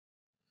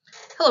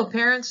Hello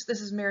parents,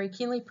 this is Mary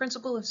Keenly,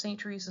 principal of St.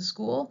 Teresa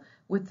School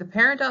with the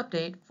parent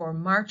update for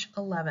March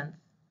 11th.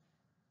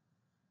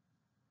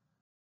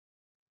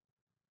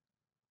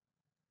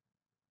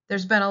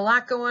 There's been a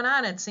lot going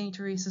on at St.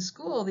 Teresa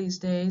School these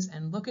days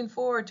and looking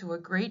forward to a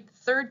great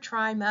third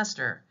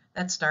trimester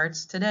that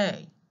starts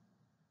today.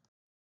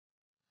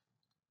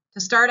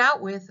 To start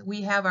out with,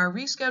 we have our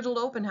rescheduled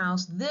open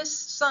house this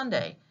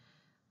Sunday,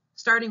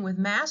 starting with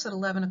Mass at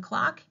 11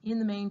 o'clock in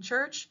the main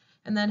church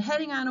and then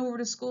heading on over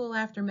to school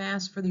after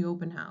Mass for the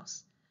open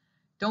house.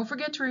 Don't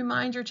forget to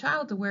remind your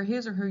child to wear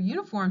his or her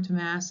uniform to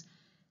Mass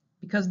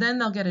because then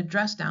they'll get a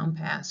dress down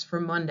pass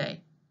for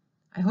Monday.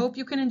 I hope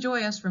you can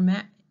join us for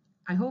Mass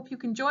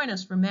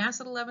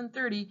at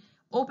 11:30,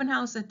 open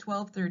house at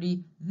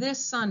 12:30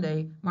 this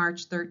Sunday,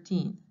 March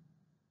 13th.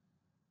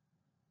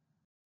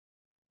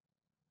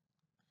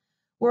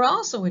 We're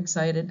also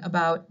excited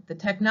about the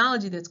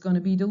technology that's going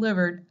to be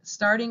delivered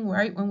starting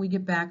right when we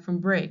get back from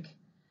break.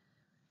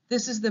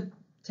 This is the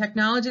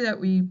technology that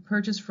we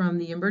purchased from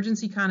the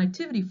Emergency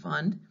Connectivity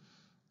Fund,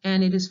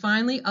 and it is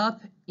finally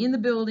up in the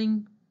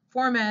building,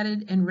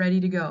 formatted and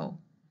ready to go.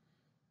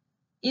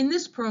 In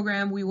this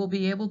program, we will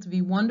be able to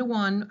be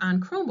one-to-one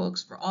on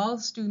Chromebooks for all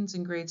students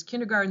in grades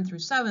kindergarten through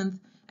 7th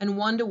and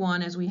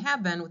one-to-one as we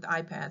have been with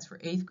iPads for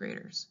 8th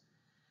graders.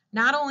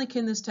 Not only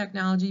can this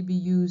technology be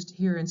used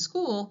here in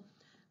school,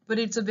 but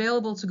it's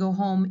available to go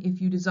home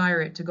if you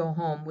desire it to go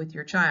home with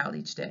your child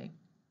each day.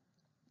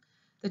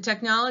 The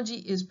technology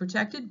is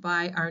protected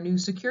by our new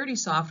security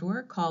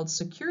software called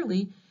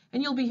Securely,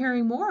 and you'll be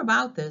hearing more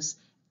about this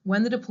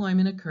when the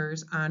deployment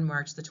occurs on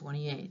March the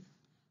 28th.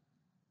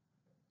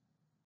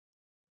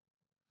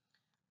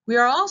 We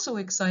are also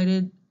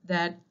excited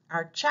that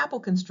our chapel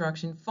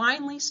construction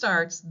finally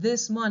starts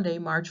this Monday,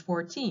 March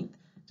 14th,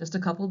 just a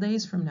couple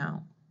days from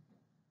now.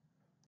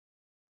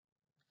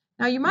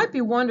 Now you might be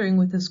wondering,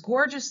 with this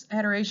gorgeous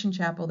Adoration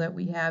Chapel that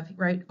we have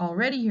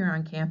already here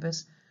on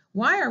campus,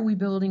 why are we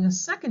building a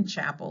second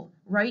chapel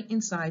right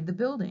inside the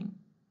building?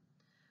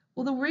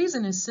 Well, the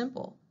reason is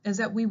simple, is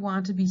that we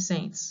want to be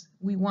saints.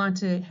 We want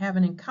to have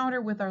an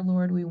encounter with our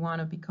Lord. We want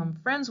to become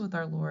friends with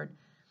our Lord,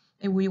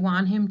 and we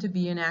want Him to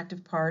be an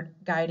active part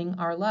guiding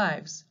our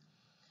lives.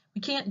 We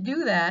can't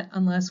do that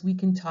unless we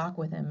can talk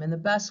with Him, and the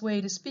best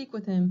way to speak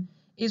with Him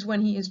is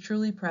when He is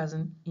truly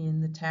present in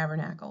the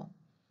tabernacle.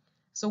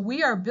 So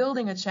we are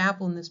building a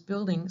chapel in this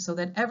building so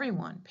that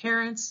everyone,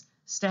 parents,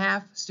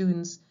 staff,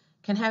 students,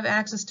 can have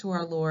access to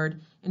our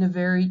Lord in a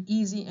very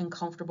easy and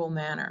comfortable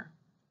manner.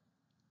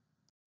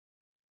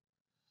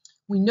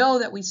 We know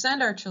that we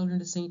send our children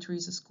to St.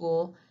 Teresa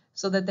School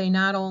so that they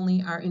not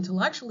only are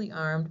intellectually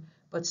armed,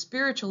 but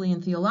spiritually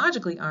and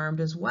theologically armed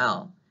as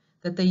well,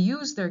 that they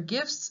use their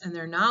gifts and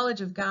their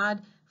knowledge of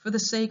God for the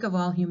sake of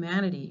all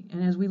humanity.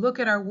 And as we look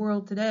at our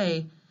world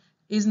today,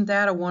 isn't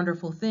that a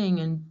wonderful thing?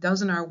 And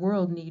doesn't our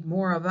world need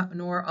more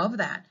of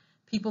that?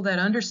 People that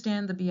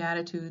understand the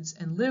Beatitudes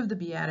and live the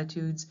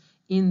Beatitudes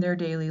in their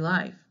daily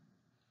life.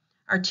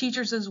 Our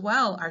teachers as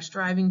well are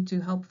striving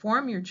to help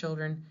form your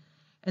children,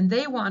 and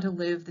they want to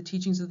live the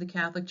teachings of the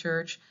Catholic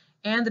Church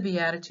and the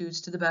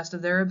Beatitudes to the best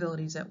of their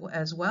abilities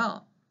as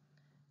well.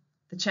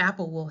 The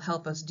chapel will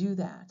help us do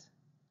that.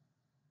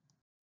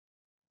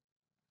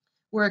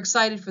 We're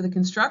excited for the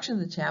construction of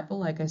the chapel,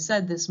 like I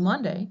said, this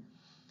Monday.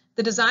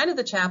 The design of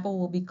the chapel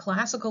will be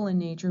classical in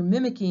nature,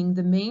 mimicking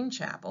the main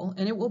chapel,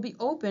 and it will be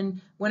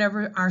open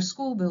whenever our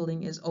school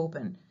building is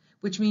open,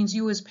 which means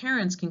you as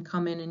parents can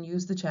come in and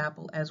use the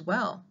chapel as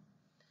well.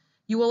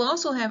 You will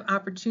also have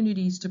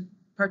opportunities to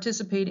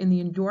participate in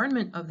the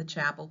adornment of the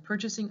chapel,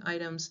 purchasing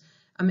items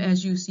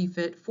as you see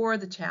fit for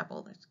the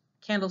chapel,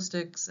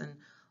 candlesticks and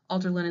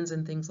altar linens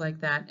and things like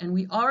that. And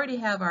we already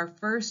have our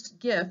first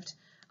gift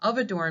of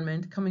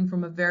adornment coming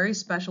from a very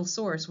special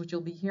source, which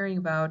you'll be hearing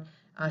about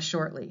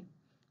shortly.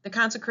 The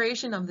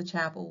consecration of the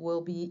chapel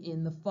will be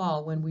in the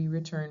fall when we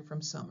return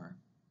from summer.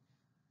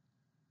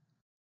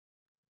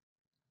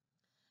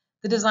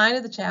 The design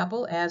of the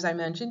chapel, as I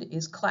mentioned,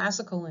 is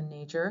classical in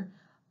nature,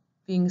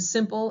 being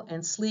simple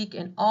and sleek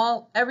and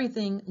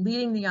everything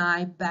leading the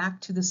eye back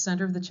to the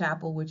center of the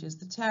chapel, which is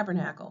the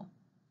tabernacle.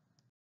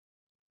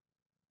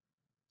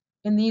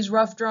 In these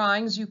rough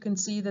drawings, you can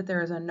see that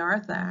there is a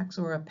narthex,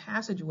 or a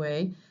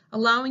passageway,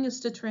 allowing us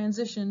to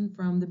transition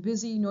from the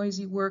busy,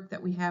 noisy work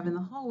that we have in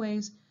the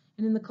hallways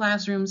and in the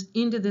classrooms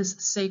into this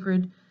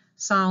sacred,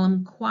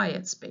 solemn,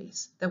 quiet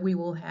space that we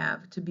will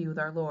have to be with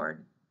our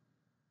Lord.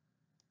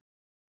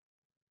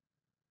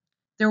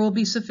 There will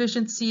be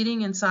sufficient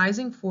seating and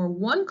sizing for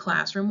one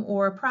classroom,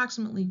 or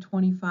approximately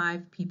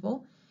 25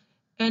 people,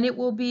 and it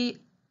will be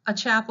a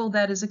chapel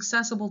that is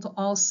accessible to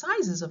all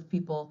sizes of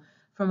people,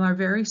 from our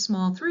very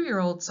small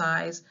 3-year-old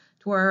size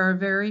to our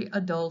very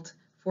adult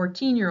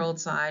 14-year-old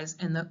size,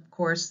 and of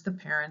course the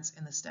parents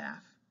and the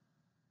staff.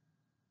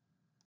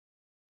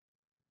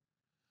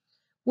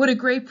 What a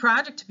great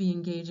project to be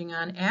engaging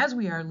on as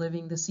we are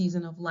living the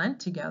season of Lent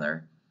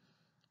together.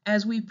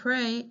 As we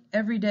pray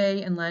every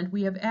day in Lent,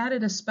 we have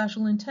added a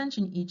special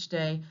intention each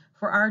day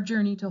for our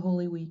journey to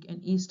Holy Week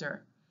and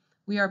Easter.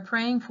 We are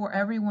praying for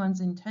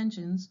everyone's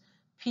intentions,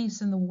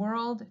 peace in the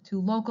world to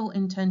local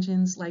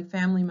intentions like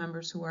family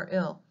members who are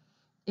ill.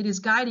 It is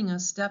guiding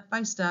us step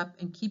by step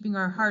and keeping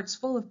our hearts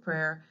full of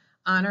prayer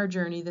on our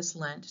journey this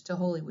Lent to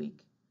Holy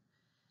Week.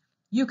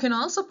 You can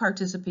also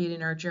participate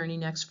in our journey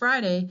next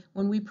Friday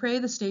when we pray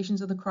the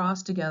Stations of the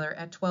Cross together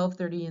at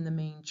 12:30 in the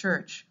main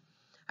church.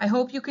 I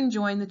hope you can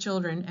join the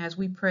children as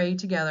we pray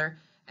together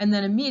and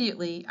then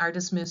immediately are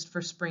dismissed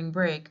for spring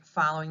break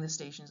following the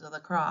Stations of the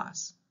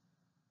Cross.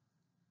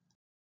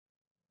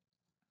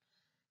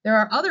 There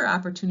are other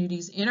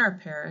opportunities in our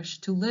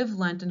parish to live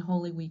Lent and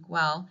Holy Week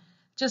well.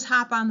 Just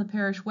hop on the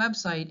parish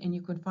website and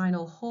you can find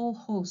a whole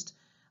host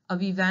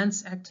of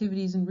events,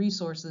 activities, and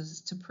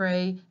resources to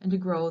pray and to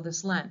grow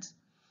this Lent.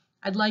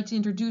 I'd like to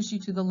introduce you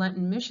to the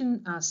Lenten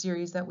Mission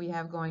series that we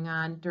have going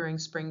on during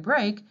spring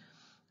break.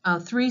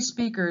 3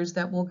 speakers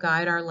that will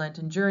guide our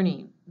Lenten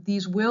journey.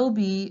 These will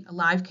be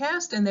live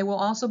cast and they will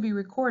also be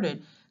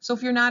recorded. So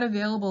if you're not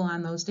available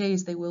on those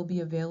days, they will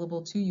be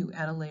available to you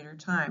at a later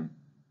time.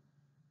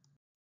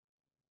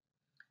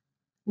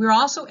 We're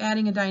also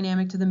adding a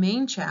dynamic to the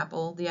main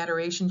chapel, the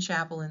Adoration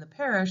Chapel in the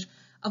parish,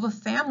 of a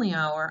family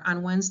hour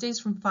on Wednesdays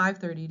from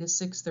 5:30 to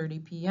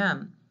 6:30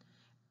 p.m.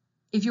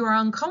 If you are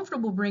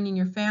uncomfortable bringing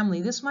your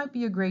family, this might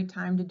be a great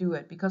time to do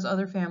it because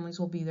other families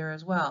will be there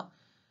as well.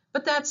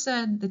 But that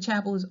said, the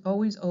chapel is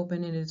always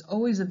open and it is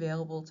always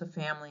available to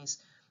families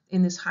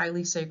in this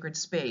highly sacred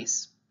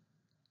space.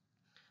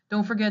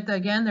 Don't forget that,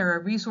 again, there are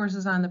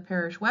resources on the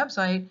parish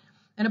website.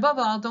 And above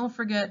all, don't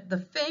forget the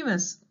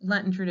famous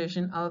Lenten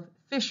tradition of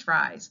fish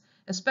fries.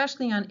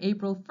 Especially on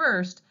April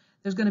 1st,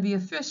 there's going to be a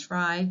fish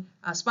fry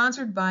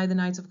sponsored by the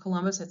Knights of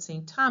Columbus at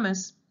St.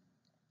 Thomas,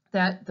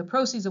 that the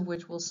proceeds of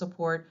which will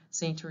support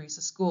St.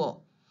 Teresa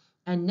School.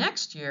 And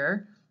next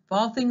year, if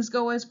all things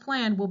go as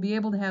planned, we'll be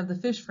able to have the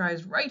fish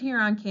fries right here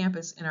on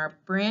campus in our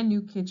brand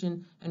new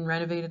kitchen and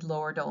renovated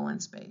Lower Dolan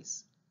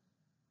space.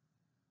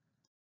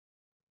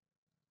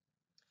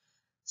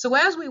 So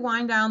as we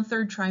wind down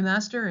third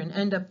trimester and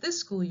end up this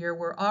school year,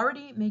 we're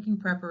already making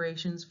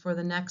preparations for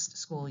the next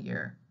school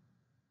year.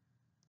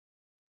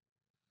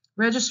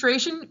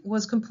 Registration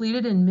was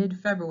completed in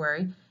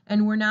mid-February,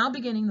 and we're now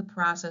beginning the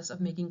process of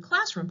making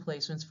classroom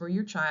placements for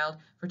your child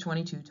for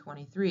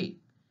 22-23.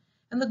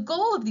 And the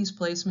goal of these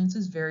placements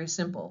is very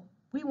simple.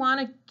 We want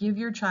to give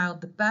your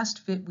child the best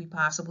fit we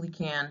possibly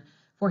can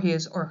for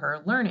his or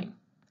her learning.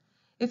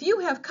 If you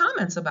have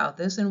comments about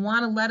this and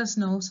want to let us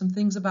know some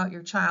things about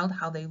your child,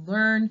 how they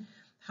learn,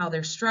 how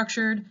they're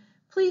structured,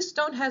 please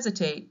don't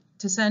hesitate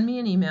to send me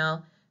an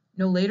email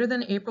no later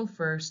than April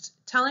 1st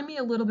telling me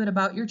a little bit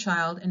about your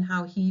child and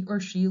how he or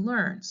she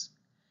learns.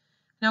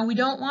 Now, we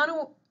don't want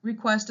to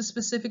request a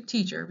specific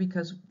teacher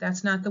because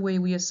that's not the way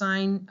we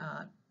assign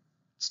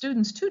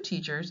students to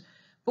teachers,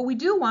 but we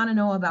do want to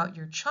know about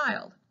your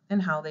child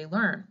and how they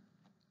learn.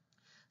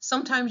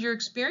 Sometimes your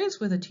experience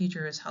with a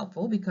teacher is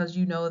helpful because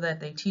you know that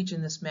they teach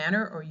in this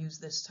manner or use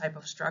this type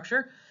of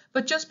structure,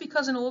 but just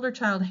because an older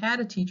child had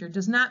a teacher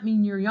does not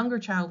mean your younger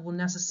child will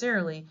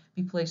necessarily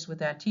be placed with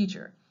that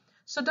teacher.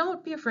 So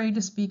don't be afraid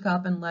to speak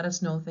up and let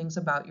us know things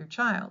about your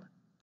child.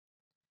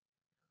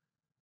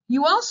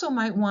 You also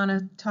might want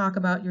to talk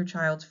about your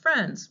child's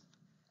friends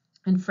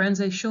and friends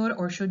they should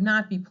or should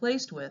not be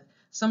placed with.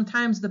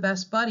 Sometimes the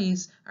best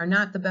buddies are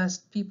not the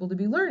best people to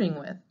be learning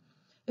with.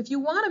 If you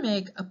want to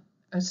make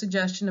a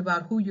suggestion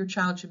about who your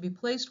child should be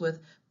placed with,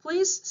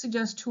 please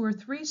suggest 2 or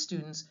 3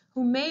 students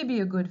who may be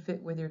a good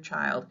fit with your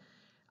child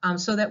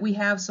so that we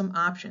have some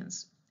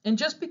options. And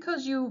just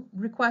because you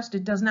request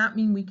it does not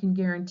mean we can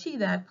guarantee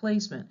that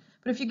placement.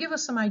 But if you give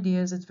us some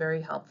ideas, it's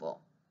very helpful.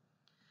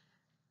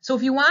 So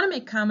if you want to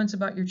make comments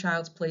about your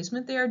child's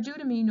placement, they are due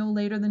to me no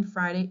later than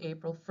Friday,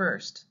 April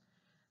 1st.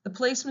 The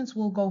placements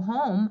will go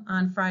home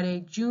on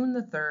Friday, June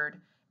the 3rd,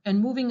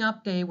 and moving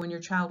up day when your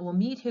child will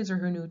meet his or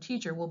her new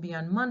teacher will be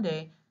on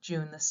Monday,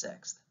 June the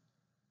 6th.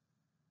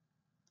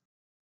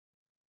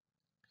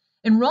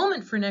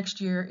 Enrollment for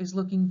next year is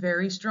looking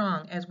very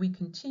strong as we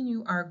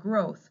continue our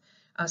growth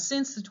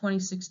since the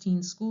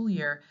 2016 school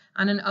year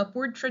on an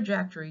upward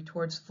trajectory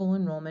towards full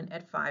enrollment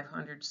at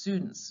 500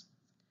 students.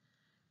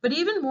 But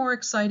even more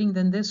exciting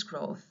than this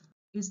growth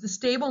is the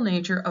stable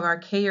nature of our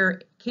K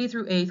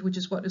through 8th, which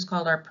is what is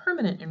called our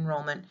permanent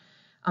enrollment,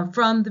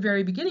 from the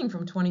very beginning,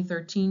 from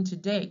 2013 to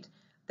date.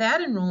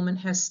 That enrollment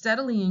has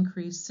steadily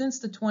increased since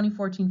the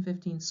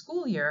 2014-15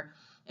 school year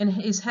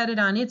and is headed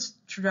on its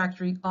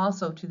trajectory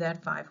also to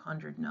that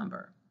 500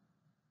 number.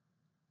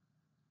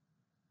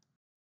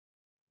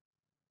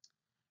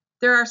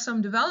 There are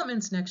some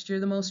developments next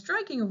year, the most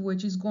striking of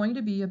which is going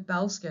to be a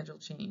bell schedule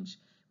change,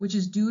 which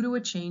is due to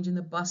a change in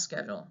the bus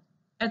schedule.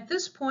 At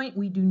this point,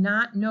 we do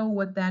not know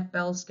what that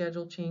bell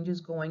schedule change is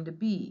going to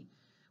be.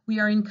 We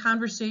are in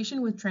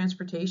conversation with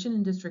Transportation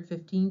in District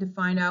 15 to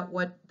find out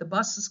what the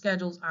bus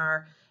schedules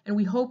are, and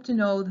we hope to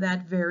know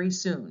that very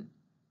soon.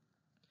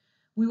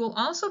 We will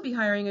also be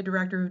hiring a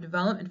Director of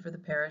Development for the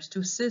parish to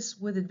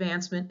assist with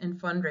advancement and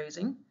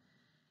fundraising.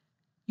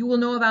 You will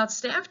know about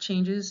staff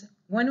changes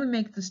when we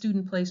make the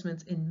student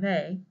placements in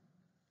May,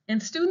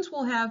 and students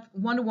will have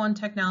one-to-one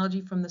technology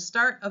from the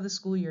start of the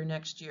school year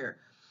next year.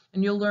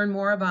 And you'll learn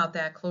more about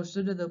that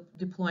closer to the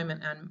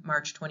deployment on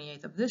March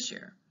 28th of this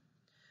year.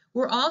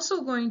 We're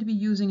also going to be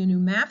using a new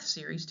math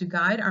series to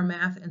guide our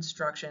math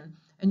instruction,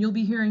 and you'll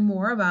be hearing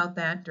more about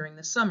that during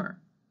the summer.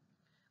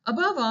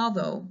 Above all,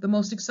 though, the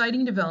most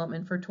exciting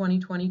development for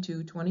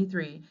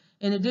 2022-23,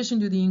 in addition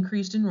to the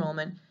increased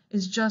enrollment,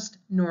 is just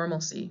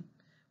normalcy.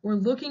 We're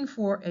looking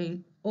for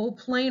a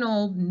plain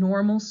old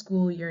normal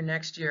school year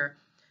next year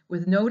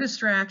with no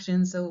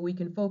distractions so that we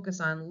can focus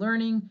on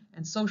learning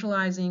and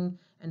socializing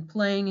and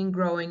playing and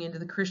growing into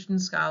the Christian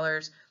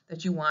scholars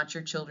that you want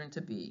your children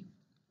to be.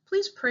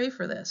 Please pray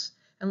for this,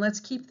 and let's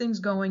keep things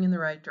going in the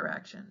right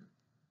direction.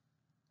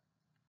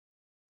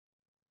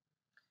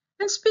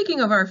 And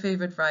speaking of our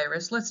favorite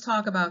virus, let's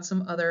talk about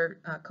some other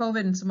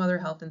COVID and some other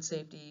health and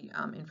safety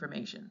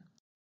information.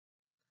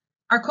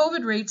 Our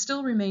COVID rate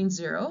still remains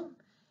 0.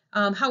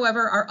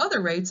 However, our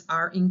other rates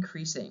are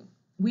increasing.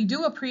 We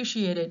do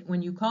appreciate it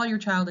when you call your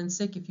child in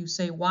sick if you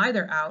say why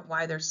they're out,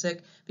 why they're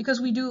sick,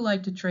 because we do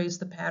like to trace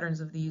the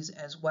patterns of these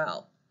as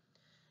well.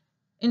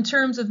 In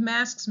terms of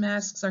masks,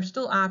 masks are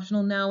still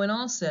optional now in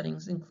all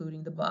settings,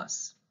 including the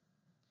bus.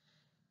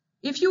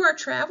 If you are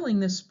traveling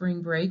this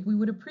spring break, we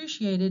would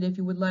appreciate it if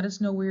you would let us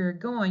know where you're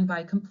going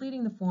by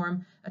completing the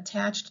form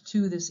attached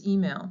to this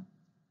email.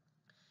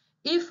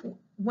 If,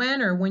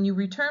 when you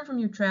return from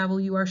your travel,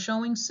 you are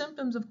showing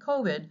symptoms of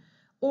COVID,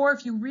 or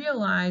if you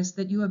realize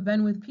that you have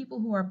been with people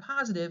who are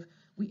positive,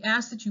 we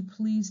ask that you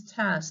please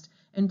test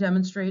and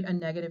demonstrate a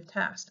negative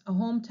test. A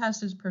home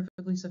test is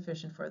perfectly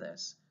sufficient for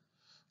this.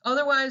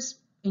 Otherwise,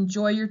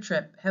 enjoy your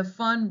trip. Have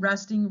fun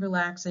resting,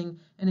 relaxing,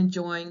 and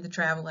enjoying the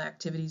travel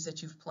activities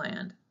that you've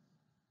planned.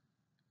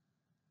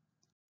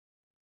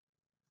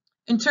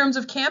 In terms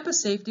of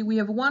campus safety, we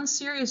have one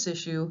serious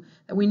issue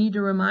that we need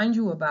to remind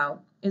you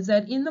about, is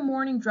that in the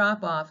morning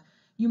drop-off,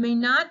 you may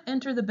not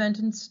enter the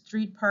Benton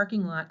Street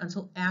parking lot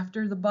until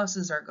after the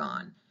buses are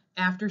gone,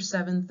 after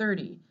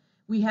 7:30.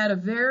 We had a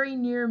very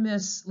near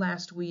miss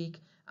last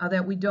week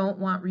that we don't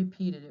want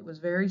repeated. It was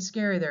very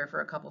scary there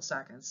for a couple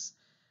seconds.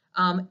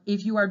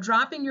 If you are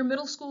dropping your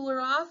middle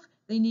schooler off,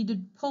 they need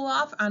to pull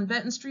off on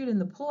Benton Street in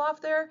the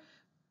pull-off there.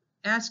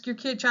 Ask your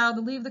child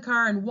to leave the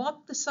car and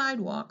walk the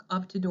sidewalk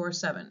up to door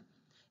 7.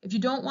 If you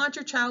don't want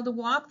your child to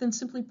walk, then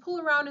simply pull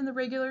around in the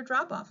regular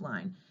drop-off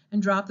line and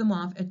drop them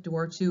off at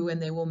door 2,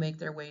 and they will make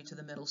their way to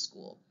the middle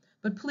school.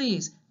 But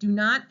please do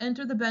not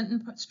enter the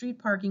Benton Street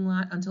parking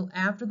lot until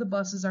after the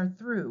buses are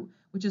through,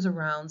 which is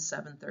around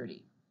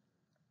 7:30.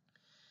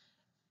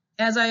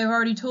 As I have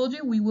already told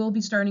you, we will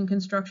be starting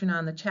construction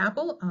on the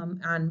chapel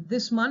on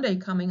this Monday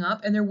coming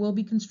up, and there will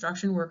be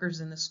construction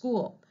workers in the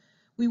school.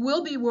 We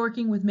will be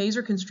working with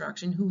Mazer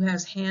Construction, who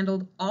has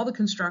handled all the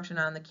construction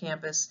on the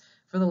campus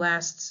for the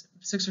last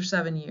 6 or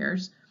 7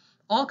 years.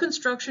 All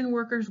construction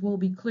workers will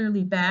be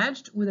clearly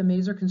badged with a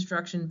Mazer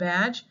Construction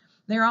badge.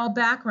 They're all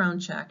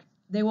background checked.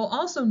 They will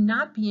also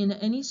not be in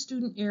any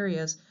student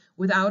areas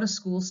without a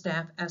school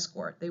staff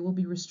escort. They will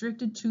be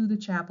restricted to the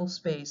chapel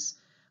space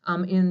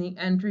in the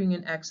entering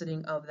and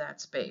exiting of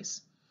that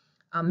space.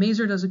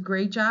 Mazer does a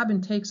great job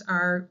and takes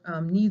our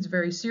needs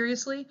very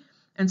seriously,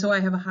 and so I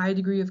have a high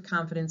degree of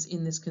confidence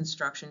in this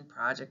construction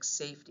project's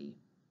safety.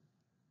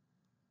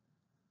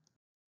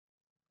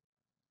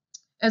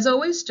 As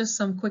always, just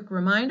some quick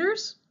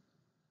reminders.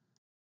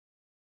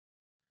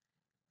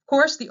 Of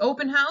course, the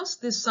open house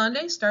this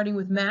Sunday, starting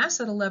with Mass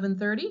at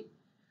 11:30.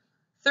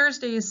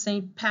 Thursday is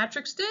St.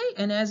 Patrick's Day,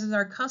 and as is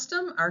our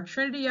custom, our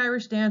Trinity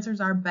Irish dancers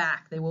are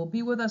back. They will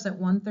be with us at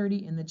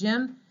 1:30 in the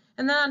gym,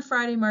 and then on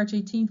Friday, March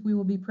 18th, we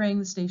will be praying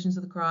the Stations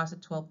of the Cross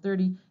at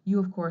 12:30. You,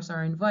 of course,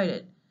 are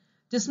invited.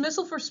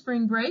 Dismissal for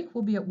spring break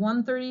will be at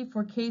 1:30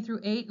 for K through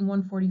 8 and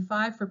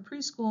 1:45 for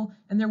preschool,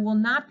 and there will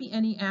not be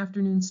any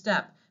afternoon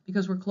step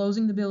because we're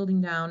closing the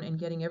building down and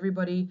getting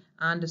everybody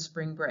on to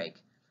spring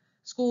break.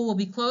 School will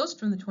be closed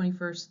from the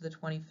 21st to the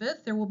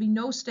 25th. There will be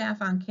no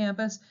staff on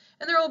campus,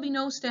 and there will be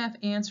no staff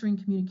answering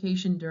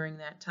communication during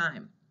that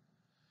time.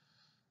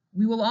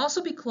 We will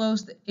also be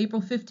closed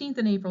April 15th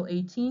and April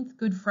 18th,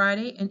 Good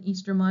Friday and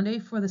Easter Monday,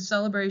 for the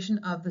celebration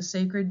of the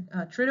Sacred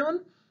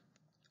Triduum,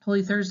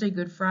 Holy Thursday,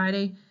 Good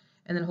Friday,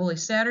 and then Holy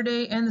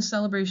Saturday, and the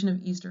celebration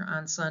of Easter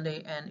on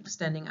Sunday and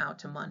extending out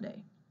to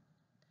Monday.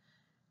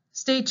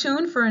 Stay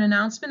tuned for an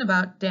announcement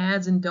about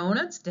Dads and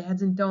Donuts.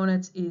 Dads and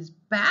Donuts is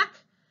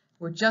back.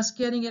 We're just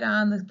getting it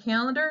on the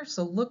calendar,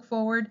 so look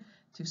forward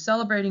to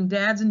celebrating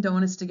Dads and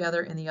Donuts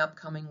together in the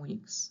upcoming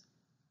weeks.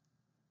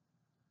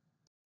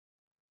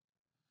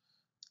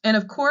 And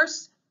of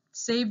course,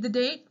 save the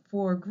date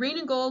for Green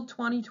and Gold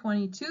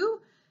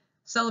 2022,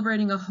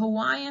 celebrating a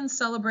Hawaiian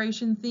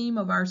celebration theme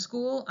of our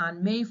school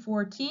on May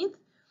 14th.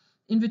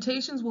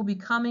 Invitations will be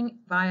coming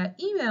via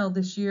email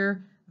this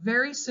year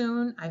very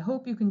soon. I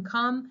hope you can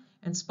come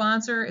and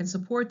sponsor and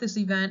support this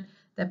event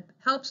that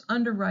helps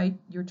underwrite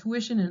your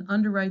tuition and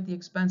underwrite the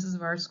expenses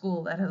of our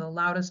school that has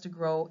allowed us to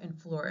grow and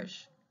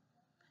flourish.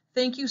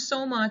 Thank you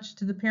so much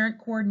to the parent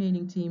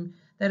coordinating team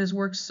that has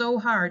worked so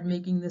hard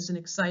making this an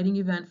exciting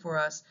event for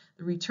us,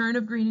 the return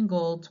of Green and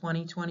Gold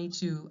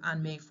 2022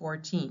 on May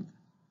 14th.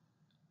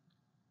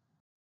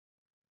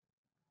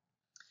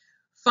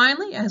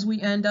 Finally, as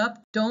we end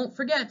up, don't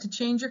forget to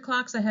change your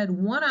clocks ahead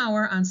 1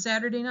 hour on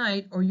Saturday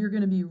night, or you're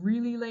going to be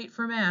really late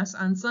for Mass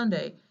on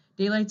Sunday.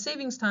 Daylight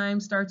savings time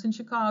starts in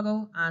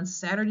Chicago on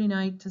Saturday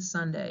night to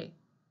Sunday.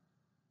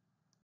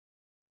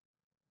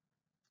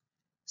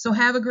 So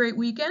have a great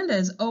weekend.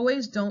 As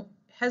always, don't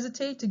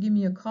hesitate to give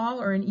me a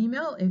call or an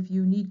email if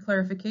you need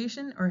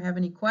clarification or have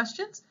any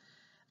questions.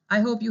 I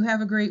hope you have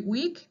a great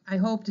week. I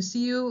hope to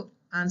see you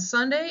on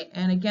Sunday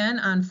and again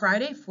on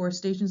Friday for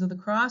Stations of the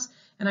Cross,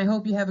 and I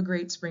hope you have a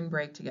great spring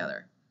break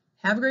together.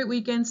 Have a great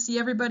weekend. See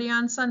everybody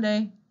on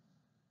Sunday.